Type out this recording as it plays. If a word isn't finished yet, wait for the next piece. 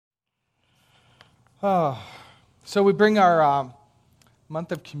Oh, so we bring our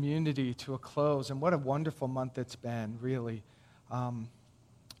month of community to a close, and what a wonderful month it's been, really.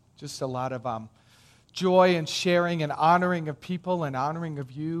 Just a lot of joy and sharing and honoring of people and honoring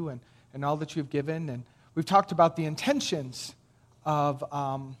of you and all that you've given. And we've talked about the intentions of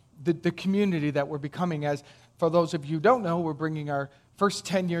the community that we're becoming. As for those of you who don't know, we're bringing our first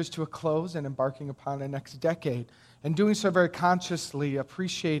 10 years to a close and embarking upon the next decade, and doing so very consciously,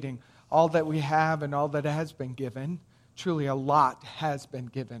 appreciating all that we have and all that has been given. Truly a lot has been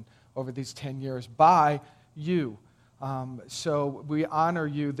given over these 10 years by you. So we honor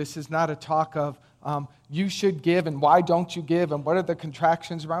you. This is not a talk of you should give and why don't you give and what are the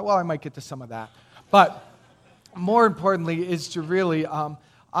contractions around. Well, I might get to some of that. But more importantly is to really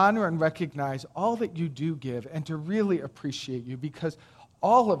honor and recognize all that you do give and to really appreciate you, because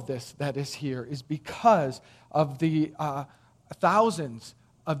all of this that is here is because of the thousands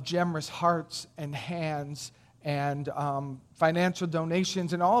of generous hearts and hands and financial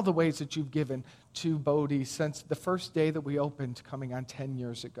donations and all the ways that you've given to Bodhi since the first day that we opened, coming on 10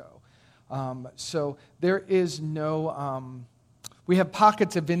 years ago. So there is no, we have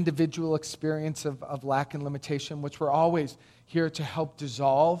pockets of individual experience of lack and limitation, which we're always here to help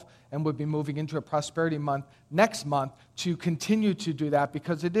dissolve, and we'll be moving into a prosperity month next month to continue to do that,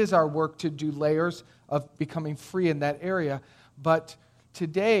 because it is our work to do layers of becoming free in that area. But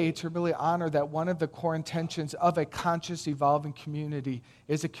today, to really honor that one of the core intentions of a conscious, evolving community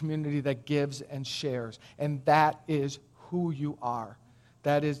is a community that gives and shares. And that is who you are.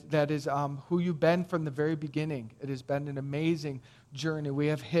 That is who you've been from the very beginning. It has been an amazing journey. We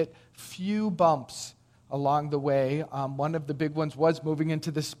have hit few bumps along the way. One of the big ones was moving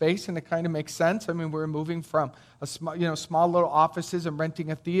into this space, and it kind of makes sense. I mean, we're moving from small little offices and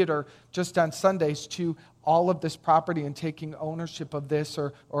renting a theater just on Sundays to all of this property and taking ownership of this,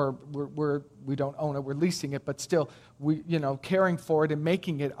 or we don't own it, we're leasing it, but still, caring for it and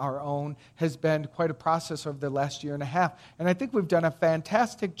making it our own has been quite a process over the last year and a half. And I think we've done a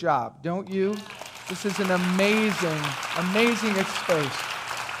fantastic job, don't you? This is an amazing, amazing space.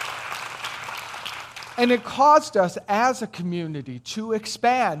 And it caused us as a community to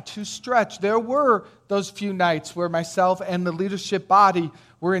expand, to stretch. There were those few nights where myself and the leadership body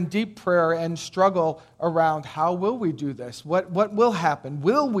were in deep prayer and struggle around how will we do this? What will happen?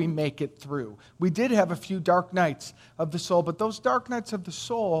 Will we make it through? We did have a few dark nights of the soul, but those dark nights of the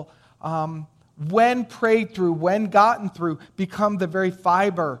soul, when prayed through, when gotten through, become the very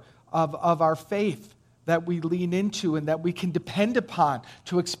fiber of our faith that we lean into and that we can depend upon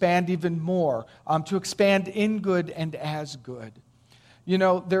to expand even more, to expand in good and as good.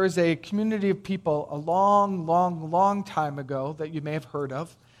 There is a community of people a long, long, long time ago that you may have heard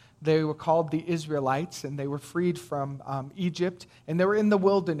of. They were called the Israelites, and they were freed from Egypt, and they were in the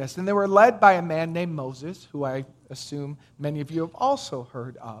wilderness, and they were led by a man named Moses, who I assume many of you have also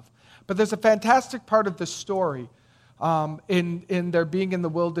heard of. But there's a fantastic part of the story in their being in the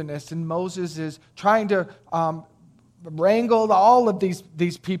wilderness, and Moses is trying to wrangle all of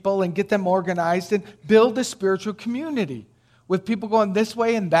these people and get them organized and build a spiritual community with people going this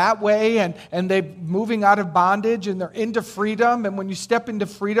way and that way, and they moving out of bondage, and they're into freedom. And when you step into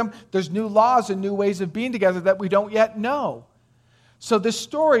freedom, there's new laws and new ways of being together that we don't yet know. So this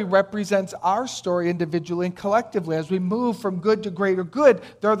story represents our story individually and collectively. As we move from good to greater good,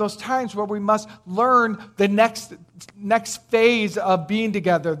 there are those times where we must learn the next phase of being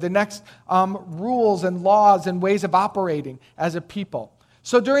together, the next rules and laws and ways of operating as a people.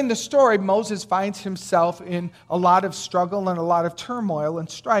 So during the story, Moses finds himself in a lot of struggle and a lot of turmoil and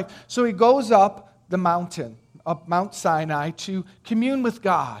strife. So he goes up the mountain, up Mount Sinai, to commune with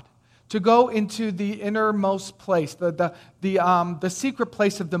God, to go into the innermost place, the secret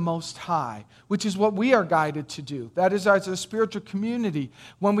place of the Most High, which is what we are guided to do. That is, as a spiritual community,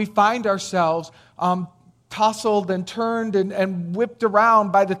 when we find ourselves tousled and turned and whipped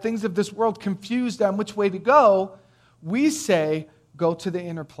around by the things of this world, confused on which way to go, we say, go to the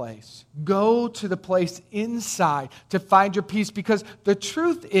inner place. Go to the place inside to find your peace, because the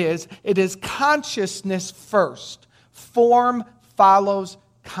truth is, it is consciousness first. Form follows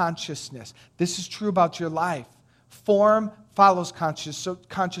consciousness. This is true about your life. Form follows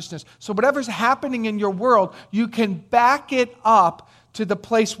consciousness. So whatever's happening in your world, you can back it up to the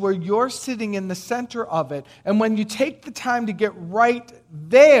place where you're sitting in the center of it. And when you take the time to get right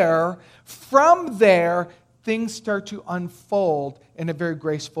there, from there, things start to unfold in a very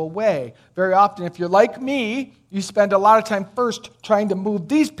graceful way. Very often, if you're like me, you spend a lot of time first trying to move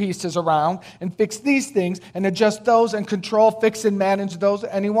these pieces around and fix these things and adjust those and control, fix, and manage those.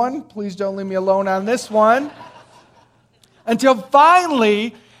 Anyone? Please don't leave me alone on this one. Until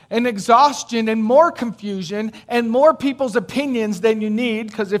finally, and exhaustion and more confusion and more people's opinions than you need,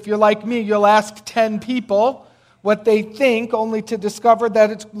 because if you're like me, you'll ask 10 people what they think, only to discover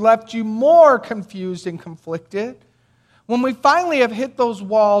that it's left you more confused and conflicted. When we finally have hit those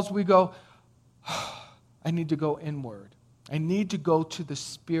walls, we go, I need to go inward. I need to go to the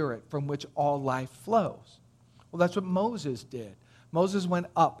Spirit from which all life flows. Well, that's what Moses did. Moses went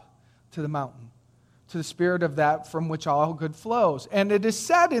up to the mountain, to the Spirit of that from which all good flows. And it is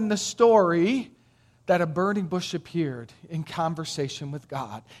said in the story that a burning bush appeared in conversation with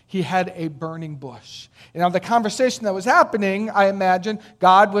God. He had a burning bush. Now, the conversation that was happening, I imagine,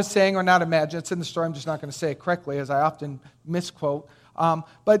 God was saying, or not imagine, it's in the story, I'm just not going to say it correctly, as I often misquote.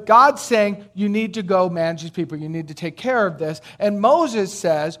 But God's saying, you need to go manage these people. You need to take care of this. And Moses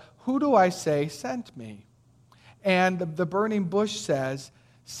says, who do I say sent me? And the burning bush says,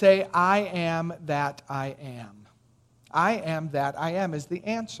 say, I am that I am. I am that I am is the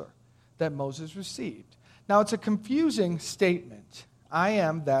answer that Moses received. Now, it's a confusing statement. I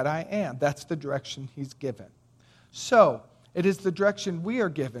am that I am. That's the direction he's given. So, it is the direction we are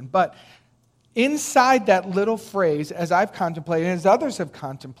given. But inside that little phrase, as I've contemplated, as others have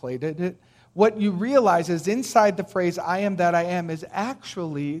contemplated it, what you realize is inside the phrase, I am that I am, is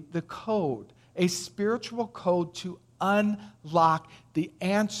actually the code, a spiritual code to unlock the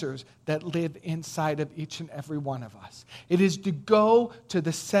answers that live inside of each and every one of us. It is to go to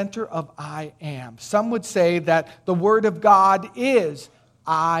the center of I am. Some would say that the Word of God is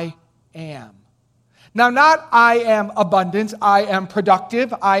I am. Now, not I am abundance, I am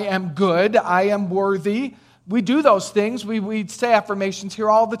productive, I am good, I am worthy. We do those things. We say affirmations here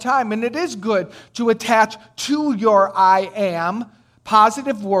all the time, and it is good to attach to your I am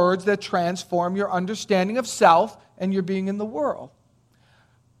positive words that transform your understanding of self and your being in the world.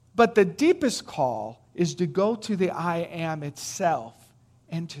 But the deepest call is to go to the I am itself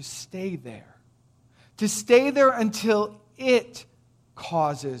and to stay there. To stay there until it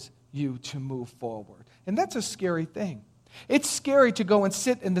causes you to move forward. And that's a scary thing. It's scary to go and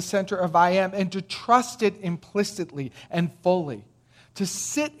sit in the center of I am and to trust it implicitly and fully. To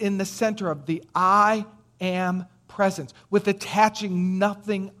sit in the center of the I am presence with attaching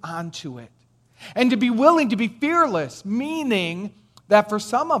nothing onto it. And to be willing to be fearless, meaning that for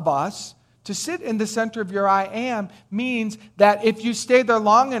some of us, to sit in the center of your I am means that if you stay there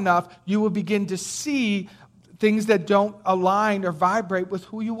long enough, you will begin to see things that don't align or vibrate with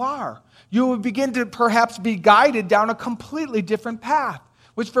who you are. You will begin to perhaps be guided down a completely different path,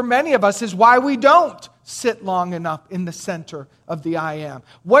 which for many of us is why we don't sit long enough in the center of the I am.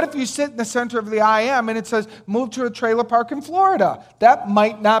 What if you sit in the center of the I am and it says, move to a trailer park in Florida? That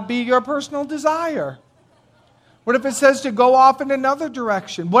might not be your personal desire. What if it says to go off in another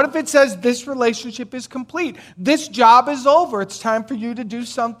direction? What if it says this relationship is complete? This job is over. It's time for you to do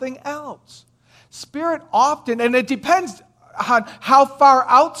something else. Spirit often, and it depends on how far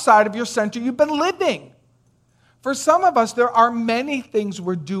outside of your center you've been living. For some of us, there are many things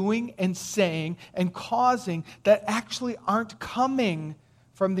we're doing and saying and causing that actually aren't coming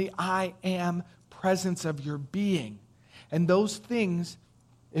from the I am presence of your being. And those things,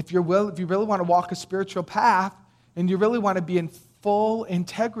 if you really want to walk a spiritual path and you really want to be in full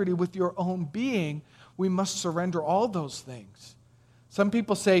integrity with your own being, we must surrender all those things. Some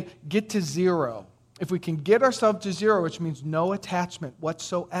people say, get to zero. If we can get ourselves to zero, which means no attachment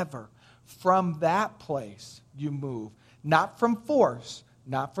whatsoever, from that place you move. Not from force,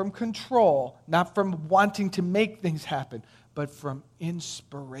 not from control, not from wanting to make things happen, but from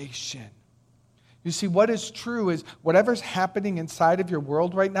inspiration. You see, what is true is whatever's happening inside of your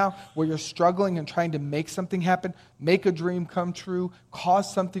world right now, where you're struggling and trying to make something happen, make a dream come true,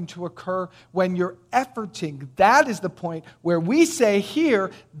 cause something to occur, when you're efforting, that is the point where we say here,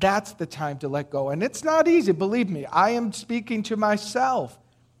 that's the time to let go. And it's not easy, believe me. I am speaking to myself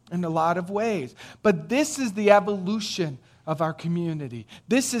in a lot of ways. But this is the evolution of our community.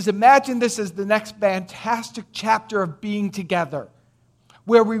 Imagine this as the next fantastic chapter of being together,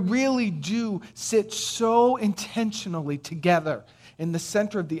 where we really do sit so intentionally together in the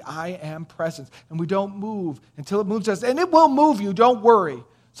center of the I am presence. And we don't move until it moves us. And it will move you, don't worry.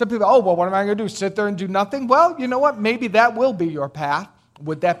 Some people, what am I going to do? Sit there and do nothing? Well, you know what? Maybe that will be your path.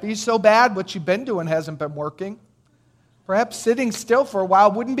 Would that be so bad? What you've been doing hasn't been working. Perhaps sitting still for a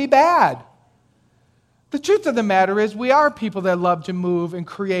while wouldn't be bad. The truth of the matter is we are people that love to move and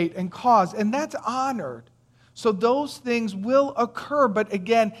create and cause, and that's honored. So those things will occur, but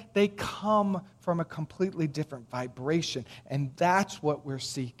again, they come from a completely different vibration, and that's what we're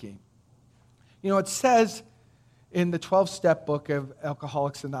seeking. You know, it says in the 12-step book of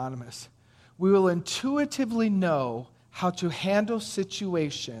Alcoholics Anonymous, we will intuitively know how to handle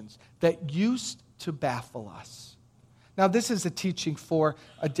situations that used to baffle us. Now, this is a teaching for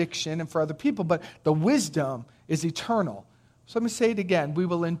addiction and for other people, but the wisdom is eternal. So let me say it again. We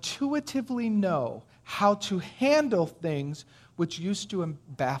will intuitively know how to handle things which used to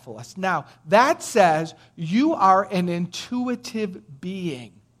baffle us. Now, that says you are an intuitive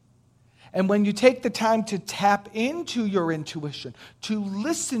being. And when you take the time to tap into your intuition, to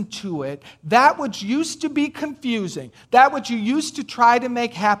listen to it, that which used to be confusing, that which you used to try to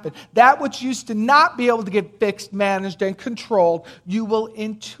make happen, that which used to not be able to get fixed, managed, and controlled, you will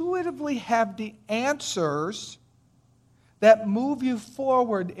intuitively have the answers that move you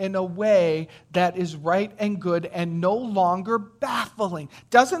forward in a way that is right and good and no longer baffling.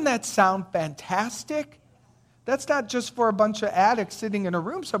 Doesn't that sound fantastic? That's not just for a bunch of addicts sitting in a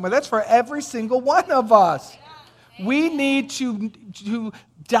room somewhere. That's for every single one of us. We need to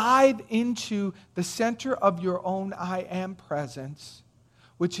dive into the center of your own I am presence,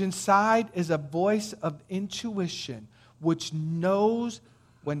 which inside is a voice of intuition, which knows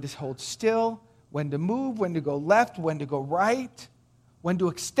when to hold still, when to move, when to go left, when to go right, when to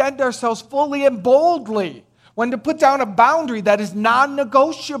extend ourselves fully and boldly, when to put down a boundary that is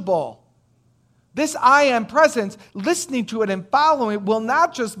non-negotiable. This I am presence, listening to it and following it will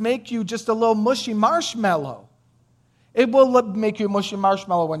not just make you just a little mushy marshmallow. It will make you a mushy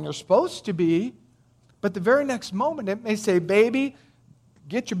marshmallow when you're supposed to be, but the very next moment it may say, baby,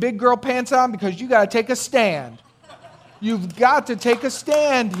 get your big girl pants on because you got to take a stand. You've got to take a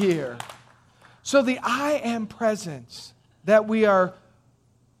stand here. So the I am presence that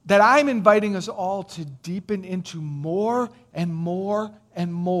I'm inviting us all to deepen into more and more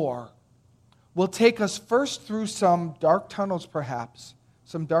and more will take us first through some dark tunnels, perhaps,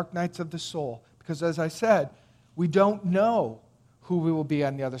 some dark nights of the soul. Because as I said, we don't know who we will be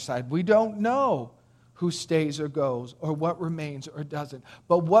on the other side. We don't know who stays or goes or what remains or doesn't.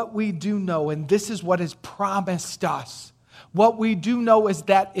 But what we do know, and this is what is promised us, what we do know is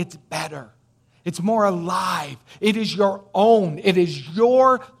that it's better. It's more alive. It is your own. It is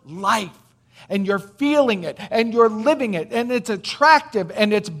your life. And you're feeling it, and you're living it, and it's attractive,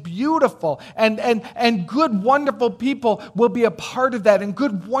 and it's beautiful, and good, wonderful people will be a part of that, and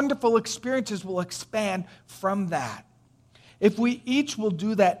good, wonderful experiences will expand from that. If we each will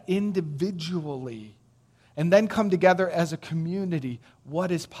do that individually, and then come together as a community,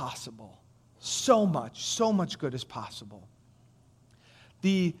 what is possible? So much good is possible.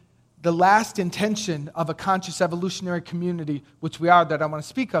 The last intention of a conscious evolutionary community, which we are, that I want to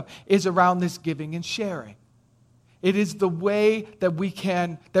speak of, is around this giving and sharing. It is the way that we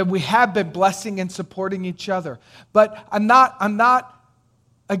have been blessing and supporting each other. But I'm not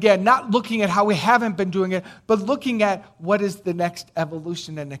looking at how we haven't been doing it, but looking at what is the next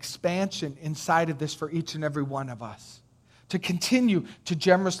evolution and expansion inside of this for each and every one of us. To continue to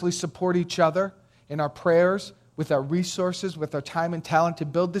generously support each other in our prayers, with our resources, with our time and talent to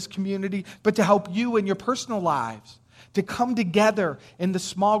build this community, but to help you in your personal lives, to come together in the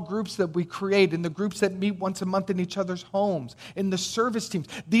small groups that we create, in the groups that meet once a month in each other's homes, in the service teams.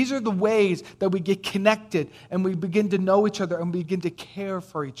 These are the ways that we get connected and we begin to know each other and we begin to care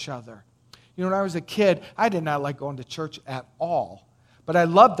for each other. You know, when I was a kid, I did not like going to church at all, but I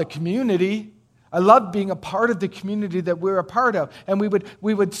loved the community. I loved being a part of the community that we're a part of. And we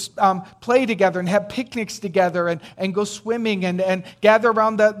would play together and have picnics together and go swimming and gather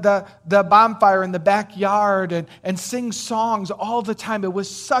around the bonfire in the backyard and sing songs all the time. It was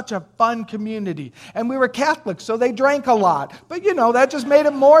such a fun community. And we were Catholic, so they drank a lot. But, that just made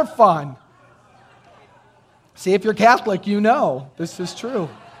it more fun. See, if you're Catholic, you know this is true.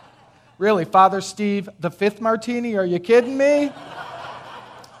 Really, Father Steve, the fifth martini, are you kidding me?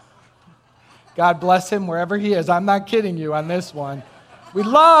 God bless him wherever he is. I'm not kidding you on this one. We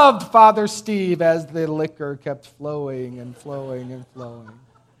loved Father Steve as the liquor kept flowing and flowing and flowing.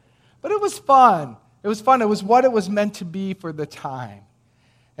 But it was fun. It was fun. It was what it was meant to be for the time.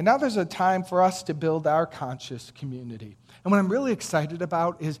 And now there's a time for us to build our conscious community. And what I'm really excited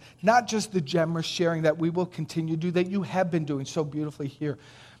about is not just the generous sharing that we will continue to do, that you have been doing so beautifully here,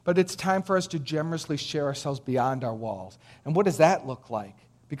 but it's time for us to generously share ourselves beyond our walls. And what does that look like?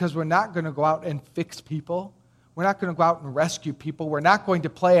 Because we're not going to go out and fix people. We're not going to go out and rescue people. We're not going to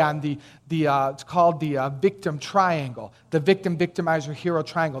play on it's called the victim triangle, the victim, victimizer, hero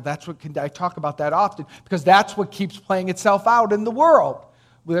triangle. That's what I talk about that often because that's what keeps playing itself out in the world.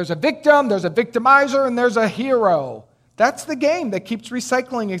 There's a victim, there's a victimizer, and there's a hero. That's the game that keeps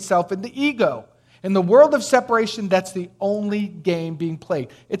recycling itself in the ego. In the world of separation, that's the only game being played.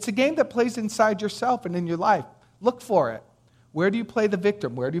 It's a game that plays inside yourself and in your life. Look for it. Where do you play the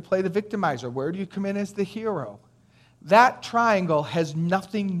victim? Where do you play the victimizer? Where do you come in as the hero? that triangle has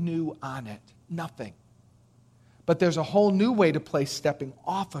nothing new on it. Nothing. But there's a whole new way to play stepping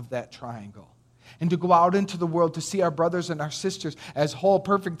off of that triangle and to go out into the world to see our brothers and our sisters as whole,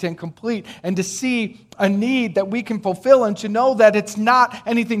 perfect, and complete, and to see a need that we can fulfill and to know that it's not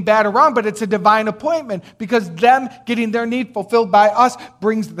anything bad or wrong, but it's a divine appointment because them getting their need fulfilled by us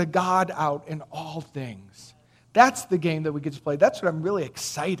brings the God out in all things. That's the game that we get to play. That's what I'm really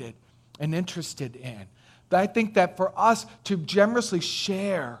excited and interested in. But I think that for us to generously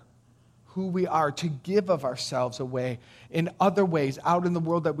share who we are, to give of ourselves away in other ways out in the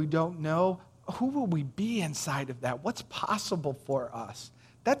world that we don't know, who will we be inside of that? What's possible for us?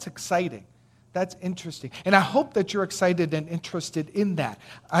 That's exciting. That's interesting. And I hope that you're excited and interested in that.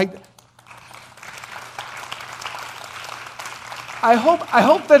 I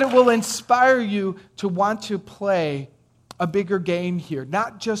hope that it will inspire you to want to play a bigger game here,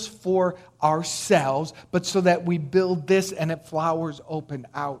 not just for ourselves, but so that we build this and it flowers open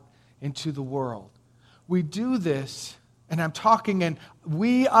out into the world. We do this, and I'm talking in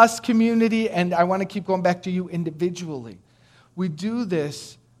we, us community, and I want to keep going back to you individually. We do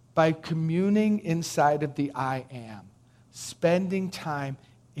this by communing inside of the I am, spending time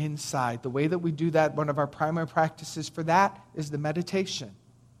inside. The way that we do that, one of our primary practices for that is the meditation.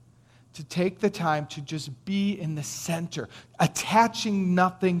 To take the time to just be in the center, attaching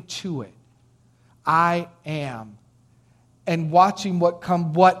nothing to it. I am. And watching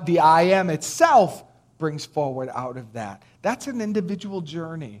what the I am itself brings forward out of that. That's an individual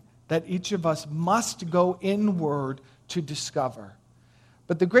journey that each of us must go inward to discover.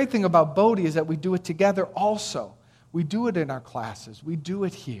 But the great thing about Bodhi is that we do it together also. We do it in our classes. We do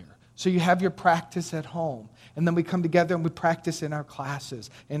it here. So you have your practice at home. And then we come together and we practice in our classes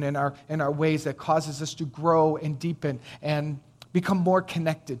and in our ways that causes us to grow and deepen and become more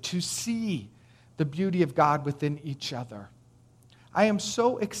connected, to see the beauty of God within each other. I am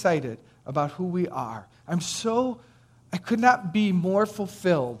so excited about who we are. I could not be more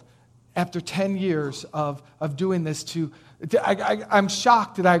fulfilled after 10 years of doing this. I'm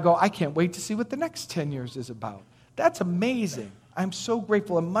shocked that I go, I can't wait to see what the next 10 years is about. That's amazing. I'm so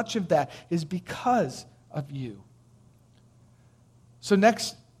grateful, and much of that is because of you. So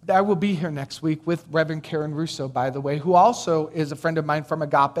I will be here next week with Reverend Karen Russo, by the way, who also is a friend of mine from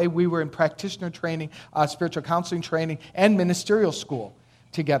Agape. We were in practitioner training, spiritual counseling training, and ministerial school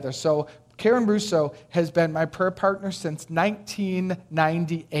together. So Karen Russo has been my prayer partner since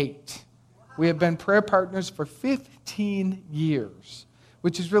 1998. We have been prayer partners for 15 years,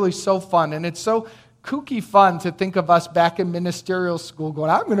 which is really so fun. And it's so kooky fun to think of us back in ministerial school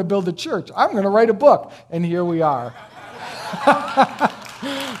going, I'm going to build a church. I'm going to write a book. And here we are.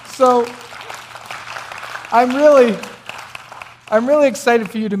 So I'm really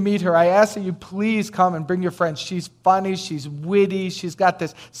excited for you to meet her. I ask that you please come and bring your friends. She's funny, she's witty, she's got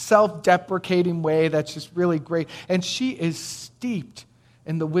this self-deprecating way that's just really great. And she is steeped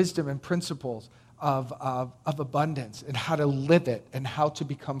in the wisdom and principles of abundance and how to live it and how to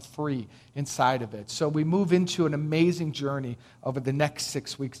become free inside of it. So we move into an amazing journey over the next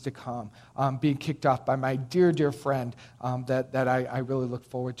 6 weeks to come, being kicked off by my dear, dear friend that I really look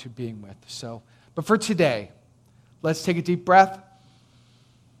forward to being with. But for today, let's take a deep breath.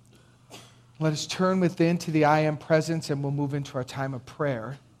 Let us turn within to the I am presence, and we'll move into our time of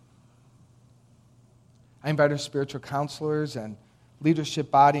prayer. I invite our spiritual counselors and leadership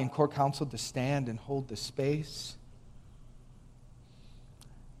body and core council to stand and hold the space.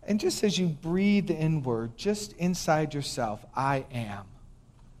 And just as you breathe inward, just inside yourself, I am.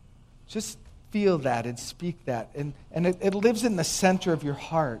 Just feel that and speak that. And it lives in the center of your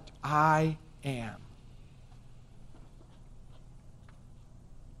heart. I am.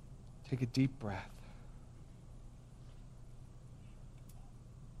 Take a deep breath.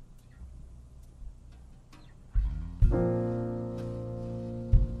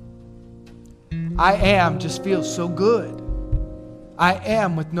 I am just feels so good. I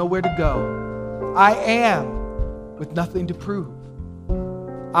am with nowhere to go. I am with nothing to prove.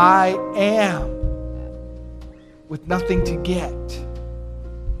 I am with nothing to get.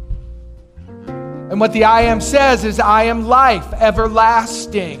 And what the I am says is, I am life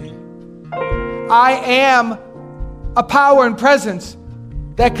everlasting. I am a power and presence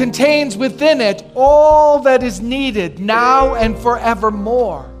that contains within it all that is needed now and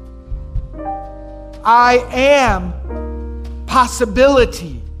forevermore. I am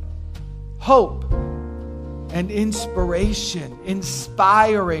possibility, hope, and inspiration,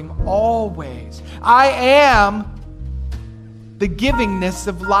 inspiring always. I am the givingness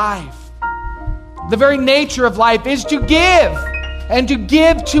of life. The very nature of life is to give. and to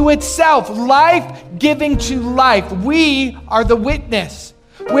give to itself, life giving to life. We are the witness.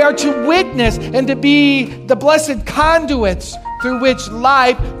 We are to witness and to be the blessed conduits through which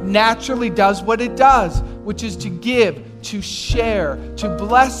life naturally does what it does, which is to give, to share, to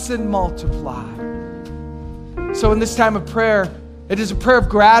bless and multiply. So in this time of prayer, it is a prayer of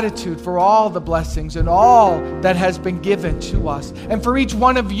gratitude for all the blessings and all that has been given to us. And for each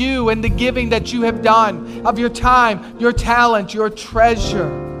one of you and the giving that you have done of your time, your talent, your treasure.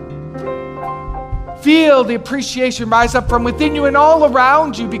 Feel the appreciation rise up from within you and all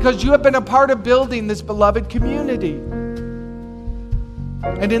around you because you have been a part of building this beloved community.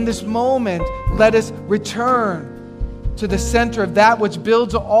 And in this moment, let us return to the center of that which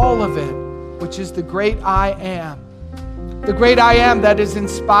builds all of it, which is the great I Am. The great I Am that is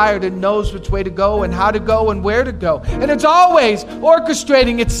inspired and knows which way to go and how to go and where to go. And it's always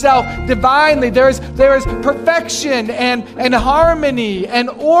orchestrating itself divinely. There is perfection and harmony and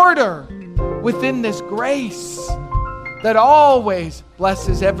order within this grace that always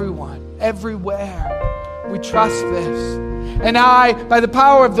blesses everyone, everywhere. We trust this. And I, by the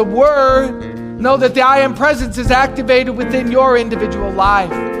power of the Word, know that the I Am presence is activated within your individual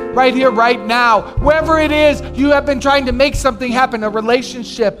life. Right here, right now. Wherever it is, you have been trying to make something happen, a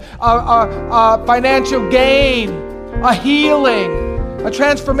relationship, a financial gain, a healing, a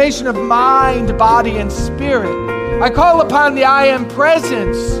transformation of mind, body, and spirit. I call upon the I Am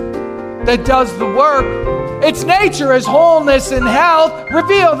presence that does the work. Its nature is wholeness and health.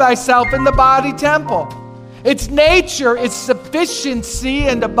 Reveal thyself in the body temple. Its nature is sufficiency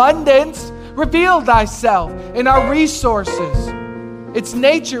and abundance. Reveal thyself in our resources. Its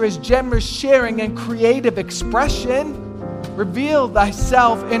nature is generous sharing and creative expression. Reveal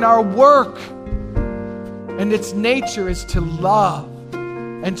thyself in our work. And its nature is to love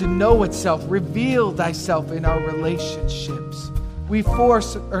and to know itself. Reveal thyself in our relationships. We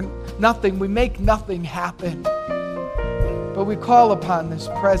force nothing. We make nothing happen. But we call upon this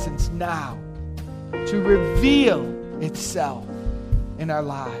presence now to reveal itself in our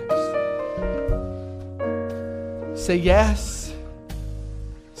lives. Say yes.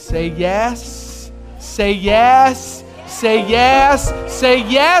 Say yes. Say yes. Say yes. Say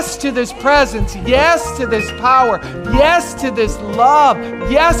yes to this presence. Yes to this power. Yes to this love.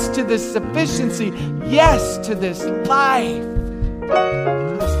 Yes to this sufficiency. Yes to this life.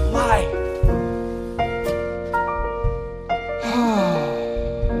 This life.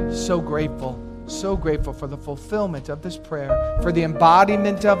 So grateful. So grateful for the fulfillment of this prayer, for the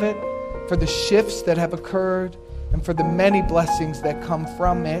embodiment of it, for the shifts that have occurred, and for the many blessings that come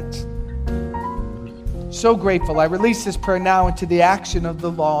from it. So grateful. I release this prayer now into the action of the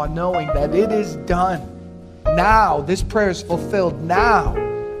law, knowing that it is done now. This prayer is fulfilled now.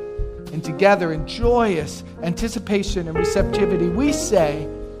 And together in joyous anticipation and receptivity, we say,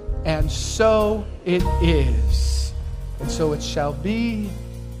 and so it is. And so it shall be.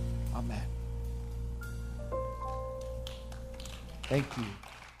 Amen. Thank you.